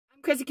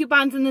Chrissy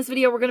Coupons. In this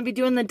video, we're going to be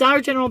doing the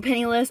Dollar General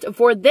penny list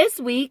for this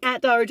week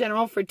at Dollar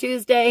General for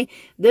Tuesday.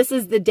 This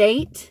is the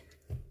date.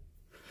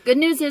 Good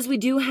news is we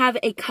do have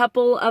a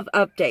couple of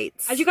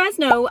updates. As you guys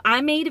know, I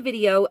made a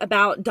video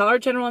about Dollar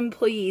General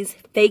employees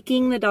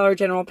faking the Dollar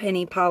General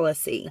penny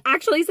policy.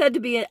 Actually said to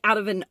be out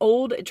of an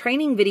old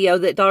training video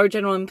that Dollar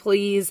General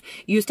employees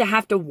used to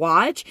have to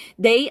watch.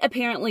 They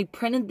apparently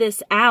printed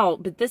this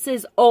out, but this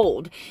is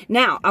old.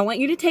 Now, I want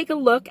you to take a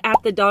look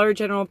at the Dollar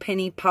General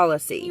penny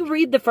policy. When you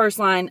read the first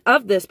line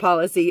of this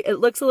policy, it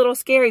looks a little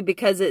scary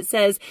because it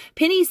says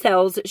penny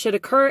sales should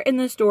occur in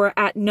the store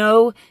at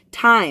no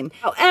time.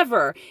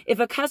 However, if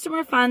a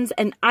customer finds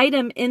an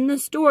item in the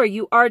store,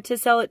 you are to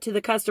sell it to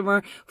the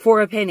customer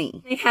for a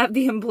penny. They have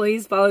the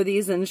employees follow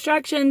these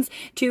instructions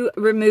to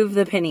remove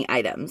the penny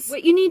items.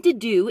 What you need to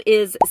do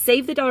is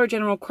save the Dollar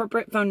General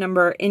corporate phone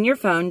number in your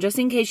phone just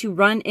in case you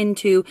run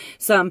into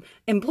some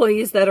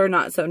employees that are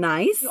not so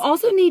nice. You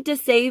also need to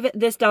save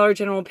this Dollar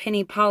General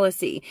penny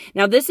policy.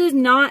 Now, this is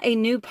not a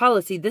new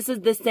policy. This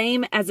is the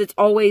same as it's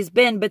always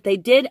been, but they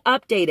did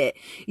update it.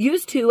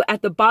 Used to,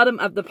 at the bottom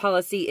of the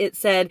policy, it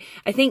said,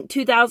 I think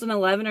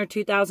 2011 or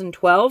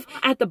 2012.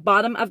 At the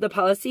bottom of the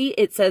policy,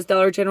 it says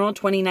Dollar General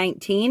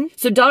 2019.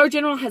 So Dollar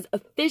General has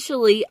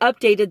officially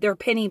updated their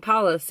penny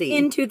policy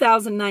in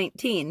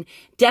 2019.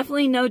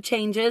 Definitely no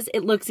changes.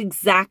 It looks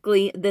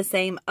exactly the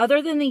same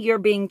other than the year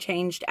being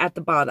changed at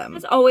the bottom.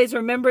 As always,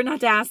 remember not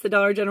to ask the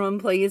Dollar General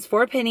employees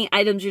for penny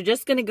items. You're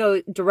just going to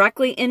go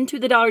directly into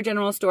the Dollar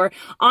General store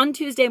on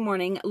Tuesday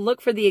morning,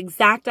 look for the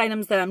exact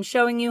items that I'm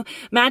showing you,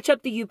 match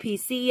up the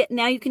UPC.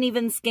 Now you can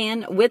even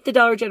scan with the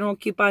Dollar General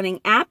couponing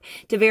app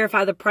to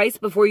verify the price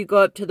before you go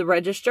up to the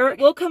register.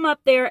 We'll come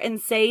up there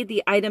and say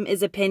the item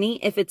is a penny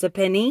if it's a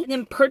penny. And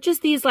then purchase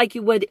these like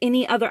you would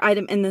any other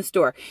item in the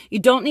store. You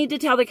don't need to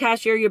tell the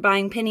cashier you're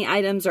buying penny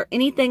items or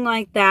anything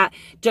like that.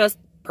 Just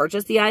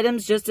purchase the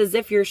items just as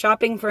if you're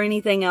shopping for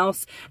anything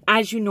else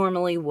as you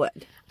normally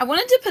would. I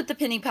wanted to put the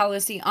penny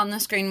policy on the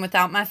screen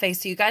without my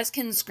face so you guys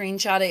can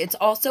screenshot it. It's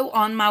also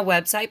on my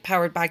website,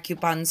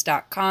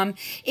 poweredbycoupons.com.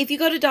 If you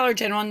go to Dollar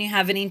General and you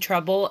have any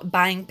trouble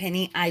buying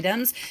penny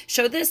items,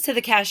 show this to the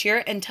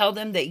cashier and tell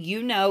them that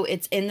you know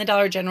it's in the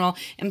Dollar General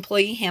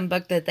employee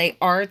handbook that they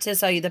are to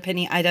sell you the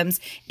penny items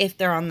if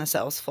they're on the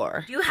sales floor.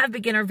 If you have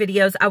beginner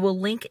videos, I will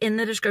link in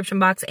the description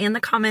box and the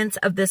comments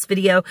of this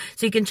video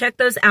so you can check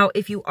those out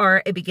if you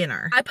are a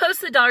beginner. I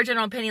post the Dollar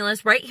General penny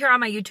list right here on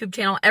my YouTube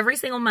channel every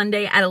single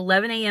Monday at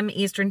 11 a.m.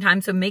 Eastern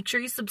time, so make sure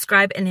you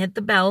subscribe and hit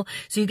the bell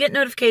so you get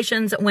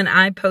notifications when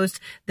I post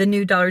the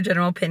new Dollar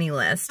General penny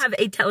list. I have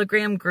a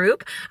Telegram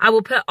group. I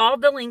will put all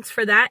the links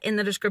for that in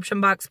the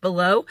description box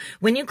below.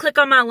 When you click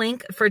on my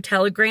link for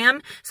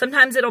Telegram,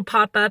 sometimes it'll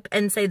pop up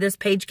and say this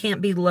page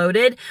can't be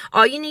loaded.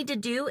 All you need to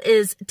do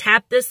is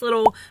tap this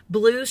little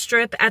blue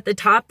strip at the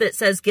top that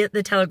says get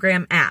the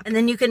Telegram app, and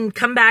then you can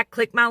come back,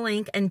 click my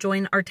link, and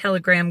join our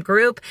Telegram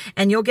group,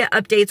 and you'll get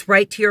updates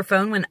right to your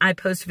phone when I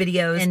post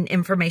videos and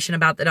information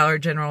about the Dollar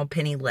General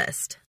penny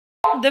list.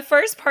 The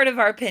first part of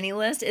our penny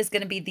list is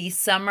going to be the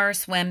summer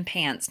swim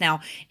pants.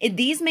 Now,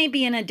 these may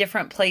be in a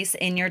different place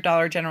in your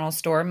Dollar General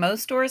store.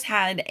 Most stores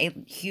had a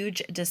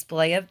huge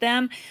display of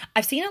them.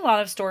 I've seen a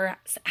lot of stores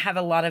have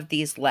a lot of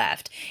these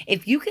left.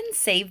 If you can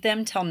save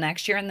them till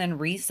next year and then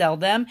resell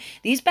them,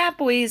 these bad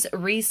boys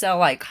resell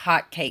like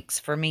hotcakes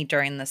for me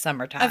during the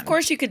summertime. Of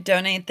course, you could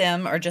donate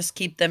them or just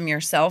keep them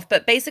yourself,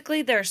 but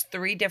basically there's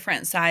 3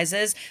 different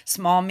sizes,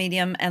 small,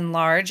 medium, and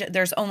large.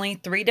 There's only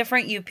 3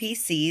 different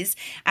UPCs.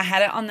 I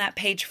had it on that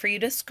page for you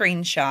to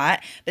screenshot,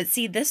 but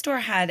see, this store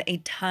had a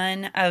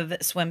ton of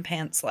swim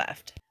pants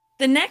left.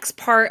 The next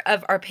part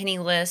of our penny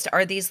list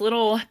are these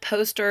little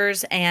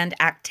posters and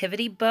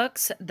activity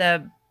books,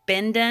 the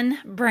Bendon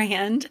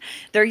brand.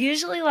 They're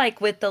usually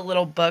like with the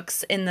little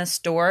books in the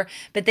store,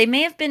 but they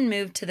may have been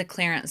moved to the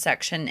clearance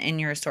section in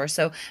your store.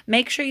 So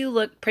make sure you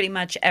look pretty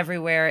much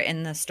everywhere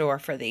in the store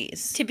for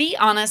these. To be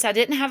honest, I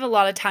didn't have a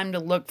lot of time to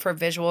look for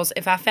visuals.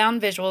 If I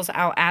found visuals,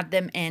 I'll add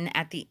them in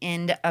at the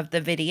end of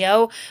the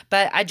video,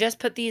 but I just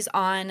put these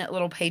on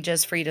little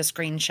pages for you to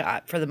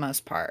screenshot for the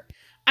most part.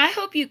 I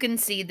hope you can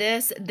see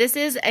this. This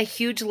is a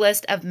huge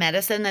list of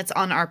medicine that's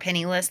on our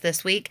penny list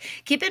this week.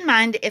 Keep in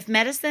mind, if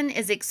medicine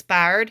is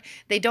expired,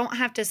 they don't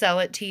have to sell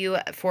it to you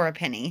for a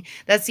penny.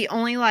 That's the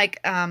only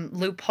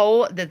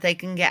loophole that they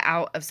can get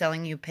out of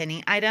selling you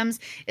penny items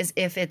is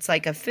if it's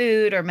like a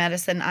food or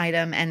medicine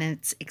item and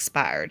it's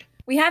expired.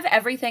 We have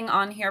everything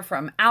on here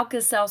from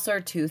Alka-Seltzer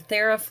to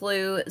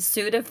Theraflu,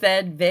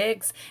 Sudafed,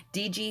 Vicks,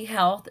 DG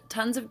Health,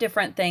 tons of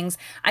different things.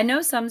 I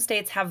know some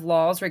states have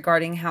laws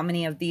regarding how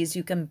many of these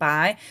you can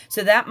buy,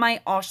 so that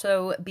might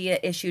also be an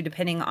issue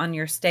depending on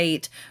your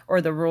state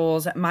or the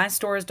rules. My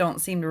stores don't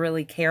seem to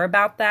really care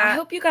about that. I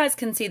hope you guys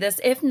can see this.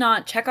 If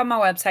not, check out my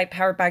website,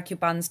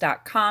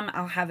 poweredbycoupons.com.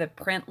 I'll have a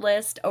print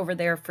list over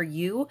there for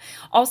you.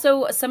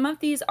 Also, some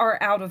of these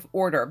are out of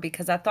order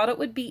because I thought it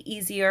would be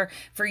easier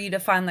for you to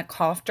find the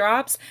cough drop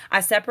drops.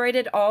 I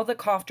separated all the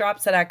cough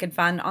drops that I could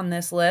find on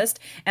this list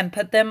and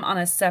put them on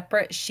a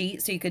separate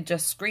sheet so you could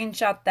just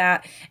screenshot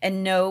that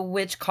and know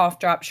which cough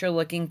drops you're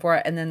looking for,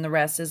 and then the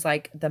rest is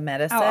like the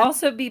medicine. I'll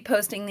also be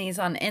posting these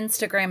on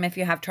Instagram. If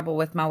you have trouble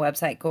with my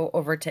website, go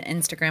over to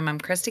Instagram. I'm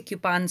Krista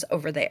Coupons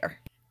over there.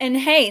 And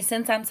hey,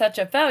 since I'm such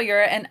a failure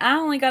and I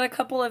only got a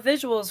couple of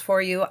visuals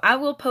for you, I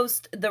will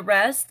post the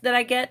rest that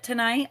I get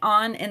tonight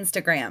on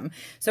Instagram.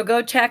 So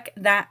go check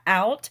that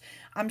out.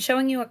 I'm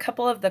showing you a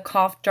couple of the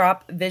cough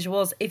drop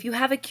visuals. If you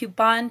have a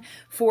coupon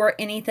for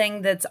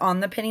anything that's on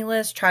the penny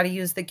list, try to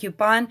use the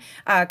coupon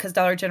because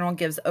Dollar General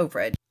gives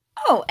overage.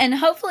 Oh, and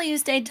hopefully you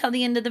stayed till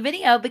the end of the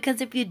video, because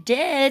if you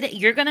did,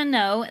 you're going to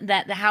know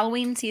that the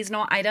Halloween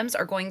seasonal items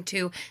are going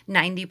to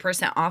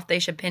 90% off. They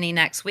should penny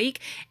next week.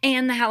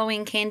 And the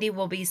Halloween candy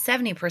will be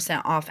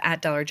 70% off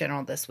at Dollar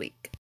General this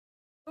week.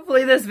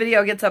 Hopefully this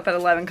video gets up at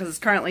 11 because it's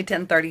currently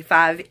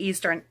 10:35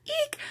 Eastern.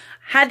 Eek!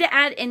 Had to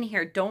add in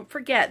here, don't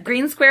forget,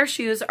 Green Square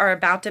shoes are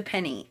about to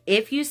penny.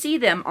 If you see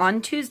them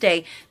on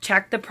Tuesday,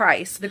 check the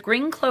price. The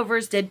Green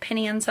Clovers did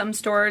penny in some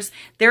stores.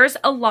 There's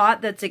a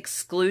lot that's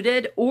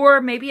excluded, or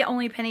maybe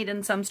only pennied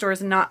in some stores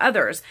and not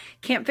others.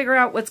 Can't figure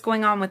out what's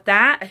going on with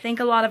that. I think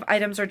a lot of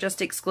items are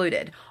just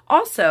excluded.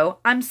 Also,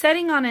 I'm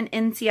setting on an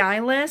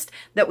NCI list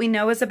that we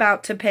know is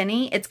about to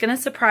penny. It's going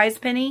to surprise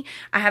penny.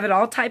 I have it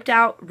all typed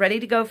out, ready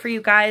to go for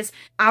you guys.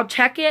 I'll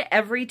check it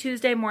every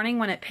Tuesday morning.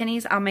 When it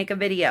pennies, I'll make a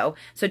video.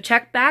 So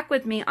check back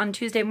with me on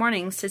Tuesday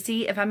mornings to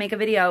see if I make a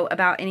video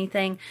about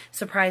anything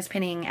surprise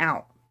pennying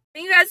out.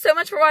 Thank you guys so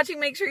much for watching.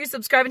 Make sure you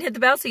subscribe and hit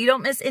the bell so you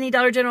don't miss any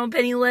Dollar General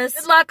penny list.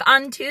 Good luck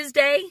on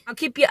Tuesday. I'll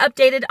keep you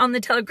updated on the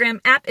Telegram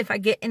app if I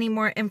get any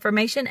more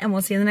information, and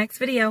we'll see you in the next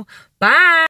video. Bye!